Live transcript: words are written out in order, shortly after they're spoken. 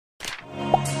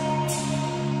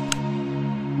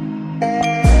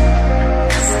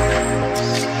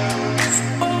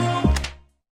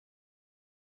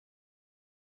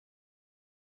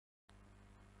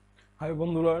High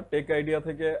বন্ধুরা, take idea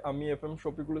থেকে আমি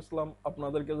শফিকুল ইসলাম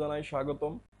আপনাদেরকে জানাই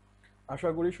স্বাগতম। আশা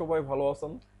করি সবাই ভালো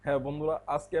আছেন। হ্যাঁ বন্ধুরা,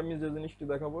 আজকে আমি যে জিনিসটি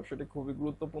দেখাবো সেটি খুবই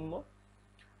গুরুত্বপূর্ণ।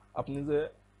 আপনি যে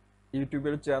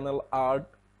ইউটিউবের চ্যানেল আর্ট,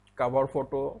 কাভার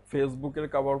ফটো, ফেসবুকের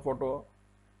কাভার ফটো,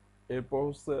 এরপর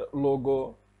হচ্ছে লোগো,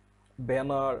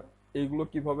 ব্যানার, এইগুলো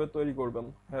কিভাবে তৈরি করবেন।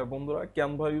 হ্যাঁ বন্ধুরা,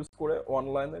 ক্যানভা ইউজ করে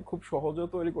অনলাইনে খুব সহজে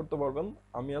তৈরি করতে পারবেন।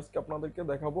 আমি আজকে আপনাদেরকে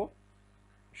দেখাবো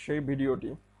সেই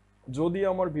ভিডিওটি। যদি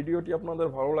আমার ভিডিওটি আপনাদের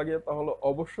ভালো লাগে তাহলে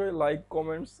অবশ্যই লাইক,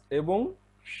 কমেন্টস এবং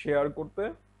শেয়ার করতে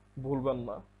ভুলবেন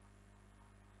না।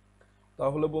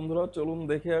 তাহলে বন্ধুরা চলুন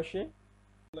দেখে আসি।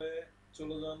 তাহলে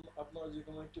চলে যান আপনার যে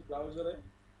কোনো একটি ব্রাউজারে।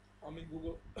 আমি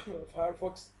গুগল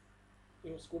ফায়ারফক্স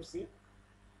ইউজ করছি।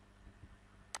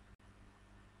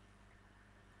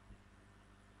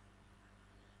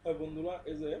 হ্যাঁ বন্ধুরা,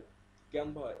 এই যে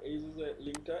ক্যানভা, এই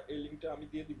লিঙ্কটা আমি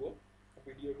দিয়ে দিব,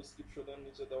 ভিডিও ডিসক্রিপশনের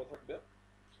নিচে দেওয়া থাকবে।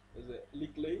 এই যে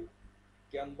লিখলেই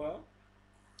ক্যানভা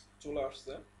চলে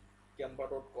আসছে,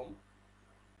 canva.com।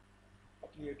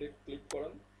 আপনি এটা ক্লিক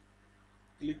করেন।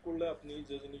 ক্লিক করলে আপনি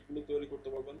যে জিনিসগুলো তৈরি করতে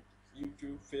পারবেন,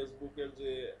 ইউটিউব, ফেসবুকের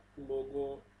যে লোগো,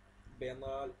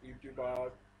 ব্যানার, ইউটিউব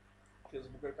আর্ট,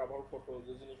 ফেসবুকের কাভার ফটো,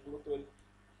 যে জিনিসগুলো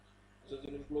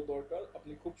দরকার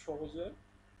আপনি খুব সহজে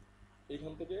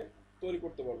এখান থেকে তৈরি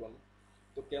করতে পারবেন।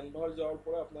 তো ক্যানভার যাওয়ার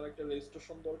পরে আপনার একটা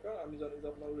রেজিস্ট্রেশন দরকার। আমি জানি যে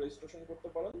আপনারা রেজিস্ট্রেশন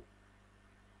করতে পারেন।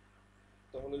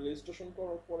 তাহলে রেজিস্ট্রেশন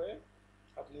করার পরে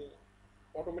আপনি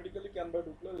অটোমেটিক্যালি ক্যানভায়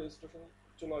ঢুকলে রেজিস্ট্রেশন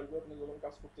চলে আসবে আপনি যখন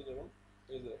কাজ করতে যাবেন।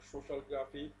 এই যে social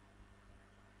graphic,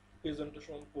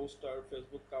 presentation, poster,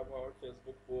 Facebook cover,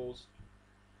 Facebook post,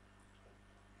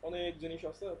 অনেক জিনিস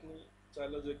আছে। আপনি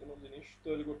চাইলে যে কোনো জিনিস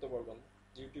তৈরি করতে পারবেন।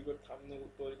 ইউটিউবের থাম্বনেল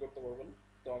তৈরি করতে পারবেন।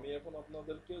 তো আমি এখন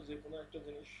আপনাদেরকে যে কোনো একটা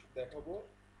জিনিস দেখাবো,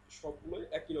 সবগুলোই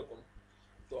একই রকম।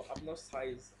 তো আপনার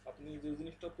সাইজ, আপনি যে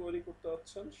জিনিসটা তৈরি করতে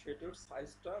যাচ্ছেন সেটার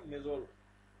সাইজটা মেজর,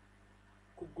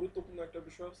 খুব গুরুত্বপূর্ণ একটা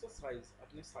বিষয় হচ্ছে সাইজ।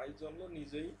 আপনি সাইজ জানলে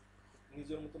নিজেই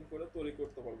নিজের মতন করে তৈরি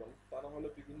করতে পারবেন। তা না হলে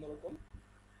বিভিন্ন রকম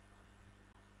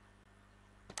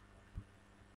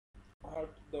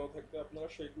আর্ট দেওয়া থাকবে, আপনারা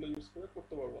সেইগুলো ইউজ করে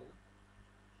করতে পারবেন।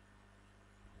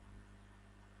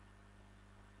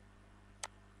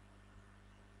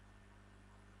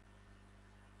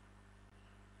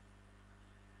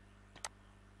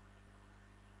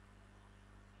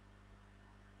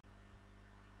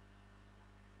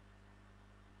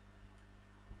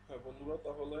 হ্যাঁ বন্ধুরা,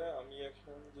 তাহলে আমি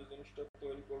এখন যে জিনিসটা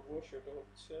তৈরি করব সেটা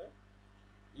হচ্ছে,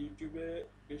 ইউটিউবে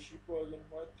বেশি প্রয়োজন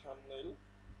হয় থাম্বনেল,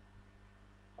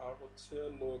 আর হচ্ছে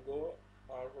লোগো,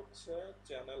 আর হচ্ছে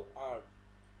চ্যানেল আর্ট।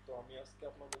 তো আমি আজকে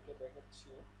আপনাদেরকে দেখাচ্ছি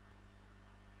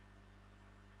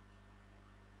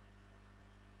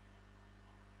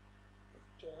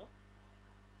একটা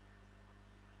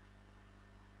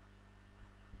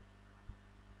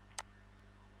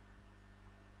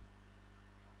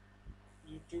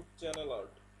ইউটিউব চ্যানেল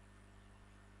আর্ট।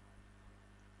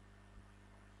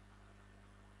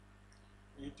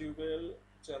 ইউটিউবের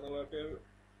চ্যানেল আর্টের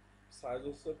সাইজ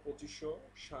হচ্ছে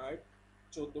 2560,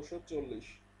 1440।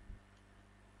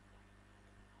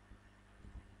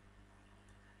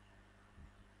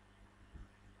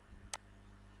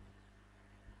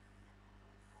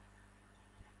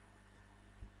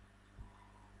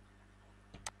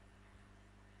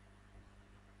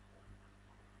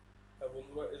 হ্যাঁ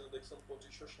বন্ধুরা, এই যে দেখছেন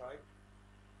 2560,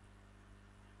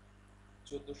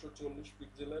 1440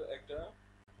 পিক্সেলের একটা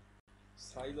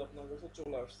সাইজ আপনার কাছে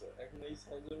চলে আসছে। এখন এই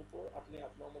সাইজের উপর আপনি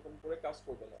আপনার মতন করে কাজ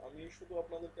করবেন, আমি শুধু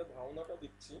আপনাদেরকে ধারণাটা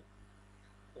দিচ্ছি।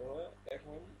 তো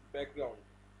এখন ব্যাকগ্রাউন্ড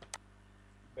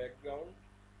ব্যাকগ্রাউন্ড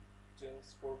চেঞ্জ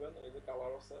করবেন। এই যে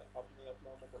কালার আছে, আপনি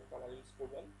আপনার মতন কালার ইউজ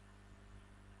করবেন।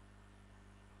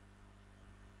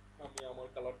 আমি আমার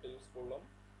কালারটা ইউজ করলাম।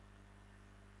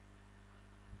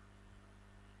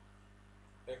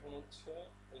 এখন হচ্ছে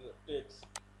এই যে টেক্সট,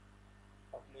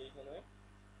 আপনি এখানে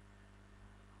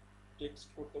টেক্সট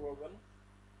করতে পারবেন।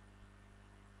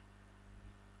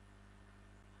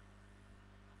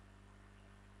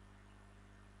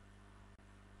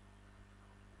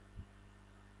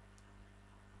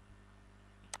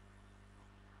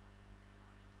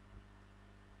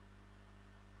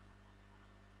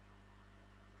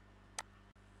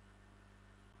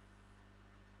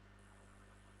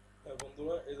 হ্যাঁ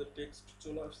বন্ধুরা, এই যে টেক্সট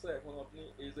চলে আসছে। এখন আপনি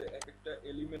এই যে এক একটা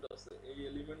এলিমেন্ট আছে, এই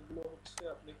এলিমেন্ট গুলো হচ্ছে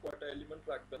আপনি কয়টা এলিমেন্ট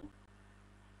রাখবেন,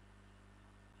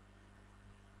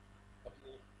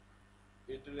 আপনি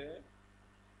এটারে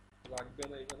রাখবেন।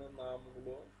 এখানে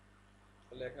নামগুলো,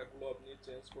 লেখাগুলো আপনি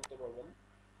চেঞ্জ করতে পারবেন।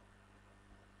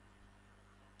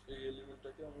 এই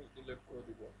এলিমেন্টটাকে আমি ডিলিট করে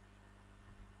দিব।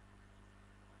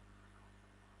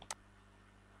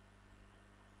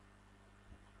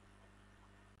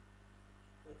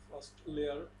 ফার্স্ট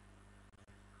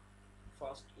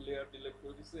লেয়ার ডিলিট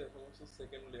করে দিছি। এখন হচ্ছে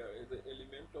সেকেন্ড লেয়ার, এই যে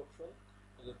এলিমেন্ট অপশন,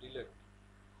 এই যে ডিলেট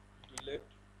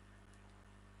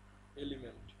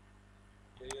এলিমেন্ট,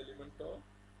 এই এলিমেন্টটা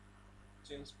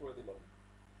চেঞ্জ করে দিলাম,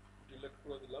 ডিলিট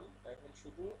করে দিলাম। এখন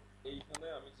শুধু এইখানে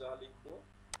আমি যা লিখবো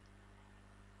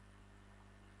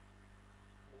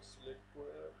সিলেক্ট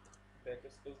করে ব্যাক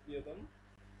স্পেস দিয়ে দেন।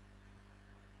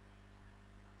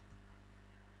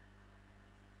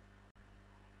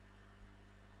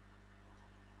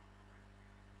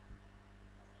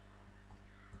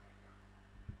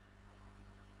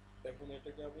 এখন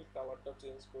এটাকে আমি কালারটা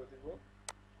চেঞ্জ করে দিব,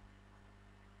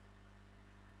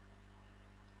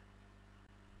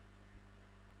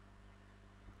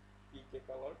 পিকে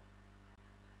কালার,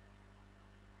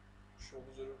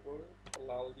 সবুজের উপর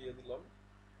লাল দিয়ে দিলাম।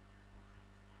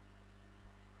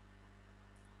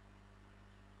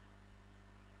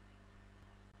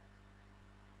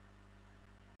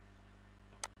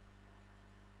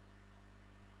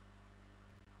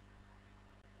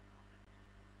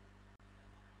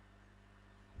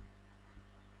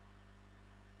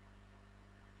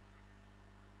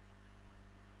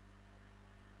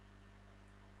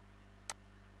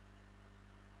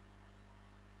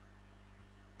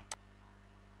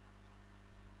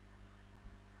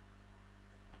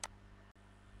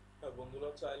 হ্যাঁ বন্ধুরা,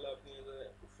 চাইলে আপনি এই যে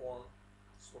ফন্ট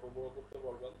ছোট বড় করতে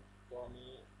পারবেন। তো আমি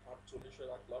 48-এ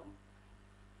রাখলাম।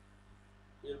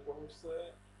 এরপর হচ্ছে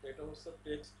এটা হচ্ছে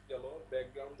টেক্সট গেল,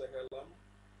 ব্যাকগ্রাউন্ড দেখালাম।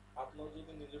 আপনার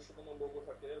যদি নিজস্ব কোনো লোগো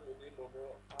থাকে, যদি লোগো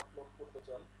আপলোড করতে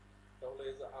চান, তাহলে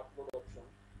এই যে আপলোড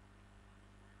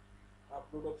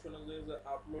অপশনে যে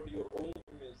আপলোড ইউর ওন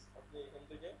ইমেজ, আপনি এখান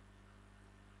থেকে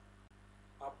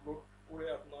আপলোড করে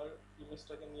আপনার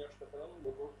ইমেজটাকে নিয়ে আসতে পারেন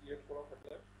লোগো ক্রিয়েট করা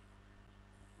থাকলে,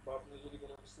 বা আপনি যদি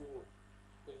কোনো কিছু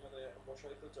এখানে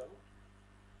বসাইতে চান।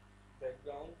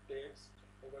 ব্যাকগ্রাউন্ড, টেক্সট,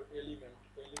 এবার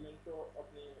এলিমেন্টও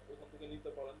আপনি এখান থেকে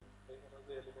নিতে পারেন। এখানে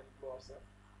যে এলিমেন্টগুলো আছে,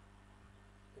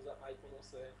 যে আইকন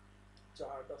আছে,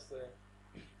 চার্ট আছে,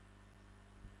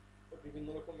 বিভিন্ন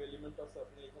রকম এলিমেন্ট আছে,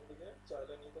 আপনি এখান থেকে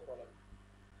চাইলে নিতে পারেন।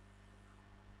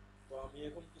 তো আমি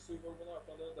এখন কিছুই করবো না,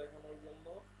 আপনাদের দেখানোর জন্য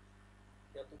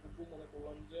এতটুকু মনে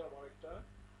করলাম যে আমার একটা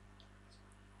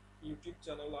ইউটিউব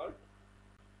চ্যানেল আর্ট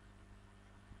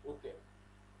ওকে।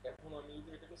 এখন আমি যদি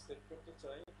এটাকে সেভ করতে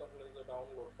চাই, তাহলে যে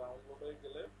ডাউনলোডে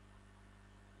গেলে,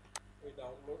 ওই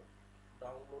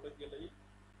ডাউনলোডে গেলেই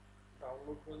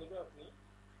ডাউনলোড হয়ে যাবে। আপনি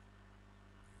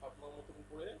আপনার মতন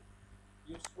করে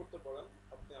ইউজ করতে পারেন।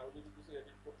 আপনি আরো যদি কিছু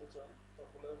এডিট করতে চান,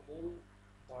 তাহলে মূল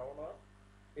ধারণা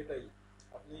এটাই।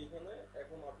 আপনি এখানে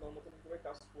এখন আপনার মতন করে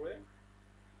কাজ করে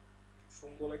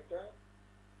সুন্দর একটা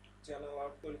চ্যানেল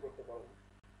আর্ট তৈরি করতে পারবেন।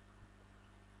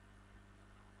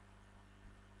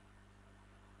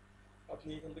 আপনি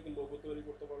এখান থেকে লোগো তৈরি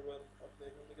করতে পারবেন, আপনি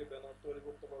এখান থেকে ব্যানার তৈরি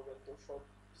করতে পারবেন। তো সব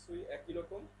কিছুই একই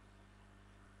রকম,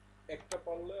 একটা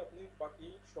পারলে আপনি বাকি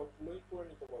সবগুলোই করে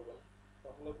নিতে পারবেন।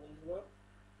 তাহলে বন্ধুরা,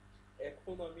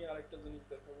 এখন আমি আরেকটা জিনিস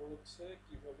দেখাবো, হচ্ছে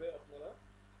কিভাবে আপনারা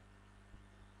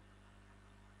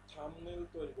থাম্বনেল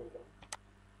তৈরি করবেন।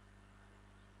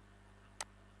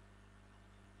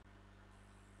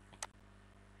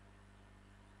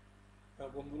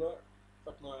 হ্যাঁ বন্ধুরা,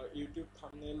 আপনার ইউটিউব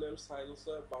থাম্বনেলের সাইজ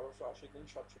হচ্ছে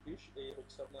 1280x720। এই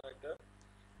হচ্ছে আপনার একটা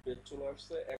পেজ চলে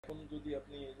আসছে। এখন যদি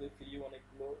আপনি এই যে ফ্রি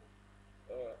অনেকগুলো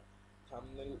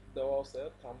থাম্বনেল দেওয়া আছে,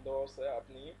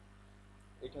 আপনি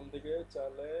এখান থেকে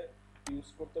চাইলে ইউজ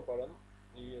করতে পারেন।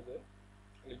 ইয়েতে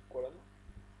ক্লিক করেন।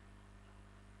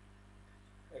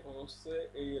 এখন হচ্ছে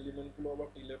এই এলিমেন্টগুলো আবার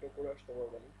ডিলেটও করে আসতে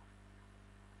পারবেন।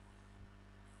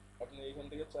 আপনি এখান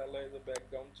থেকে চাইলে এই যে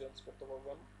ব্যাকগ্রাউন্ড চেঞ্জ করতে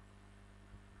পারবেন।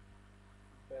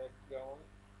 ব্যাকগ্রাউন্ড,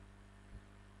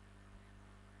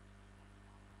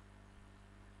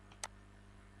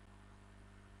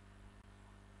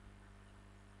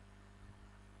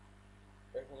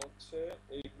 এখন হচ্ছে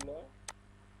এইগুলা,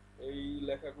 এই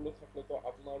লেখাগুলো থাকলে তো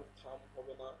আপনার থাম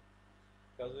হবে না,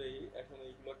 কাজেই এখন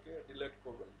এইগুলোকে ডিলিট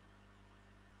করবেন।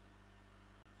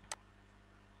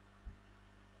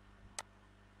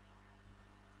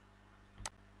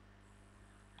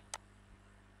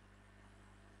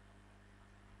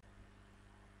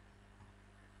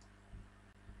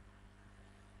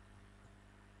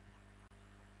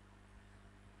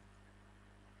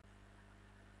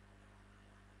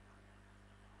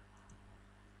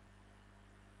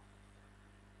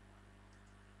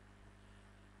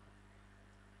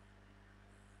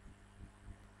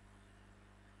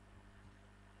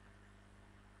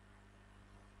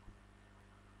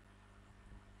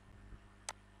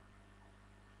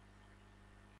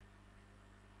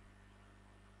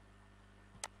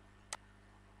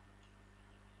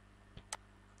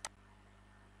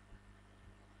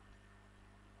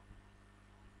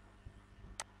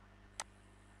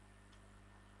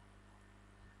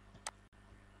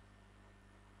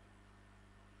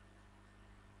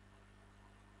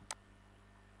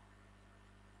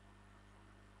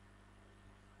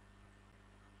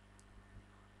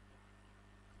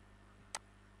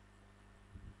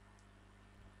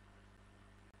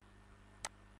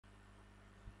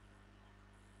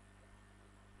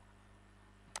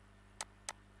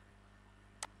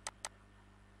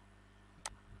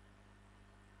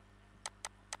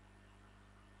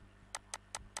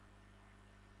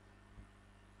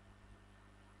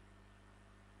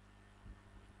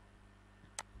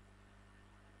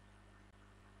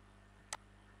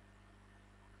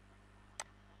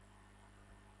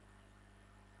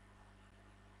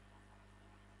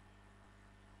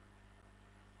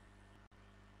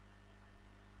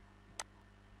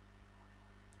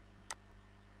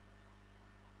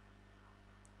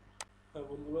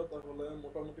 হ্যাঁ বন্ধুরা, তাহলে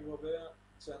মোটামুটি ভাবে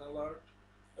চ্যানেল আর্ট,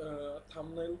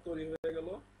 থাম্বনেইল তৈরি হয়ে গেল।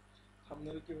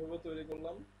 থাম্বনেইল কিভাবে তৈরি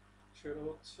করলাম সেটা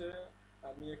হচ্ছে,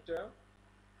 আমি একটা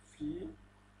ফ্রি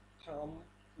থাম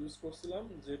ইউজ করছিলাম,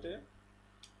 যেটা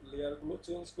লেয়ারগুলো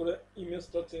চেঞ্জ করে,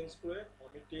 ইমেজটা চেঞ্জ করে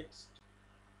আমি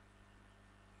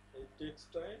এই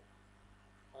টেক্সটটায়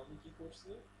আমি কি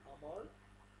করছি, আমার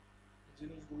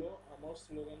জিনিসগুলো, আমার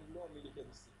স্লোগানগুলো আমি লিখে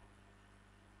দিচ্ছি।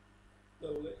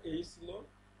 তাহলে এই ছিল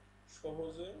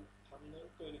সহজে থাম্বনেইল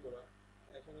তৈরি করা।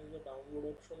 এখন এই যে ডাউনলোড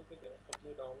অপশন থেকে আপনি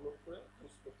ডাউনলোড করে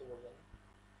ইউজ করতে পারবেন।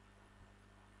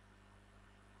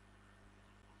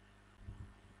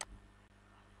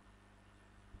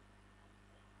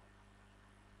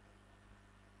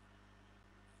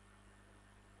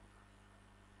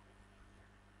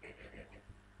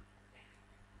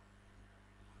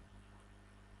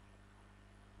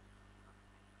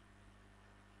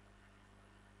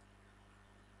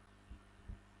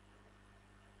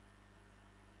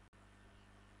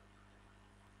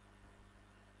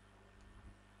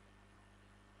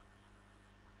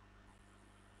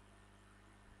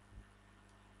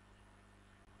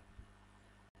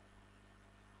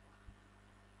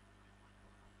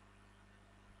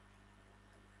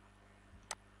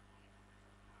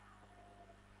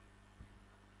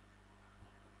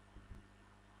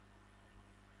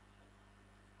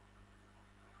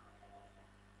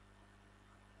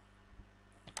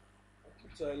 আপনি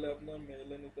চাইলে আপনার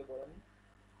মেইলে নিতে পারেন।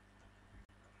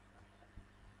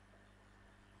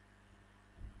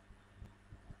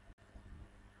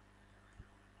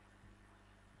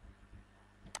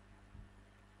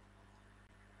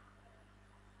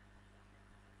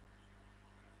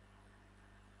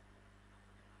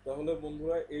 তাহলে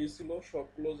বন্ধুরা, এই ছিল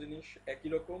সবগুলো জিনিস একই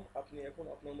রকম। আপনি এখন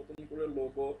আপনার মতন করে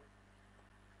লোগো,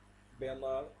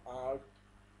 ব্যানার, আর্ট,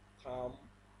 থাম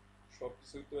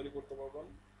সবকিছুই তৈরি করতে পারবেন।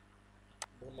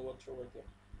 ধন্যবাদ সবাইকে।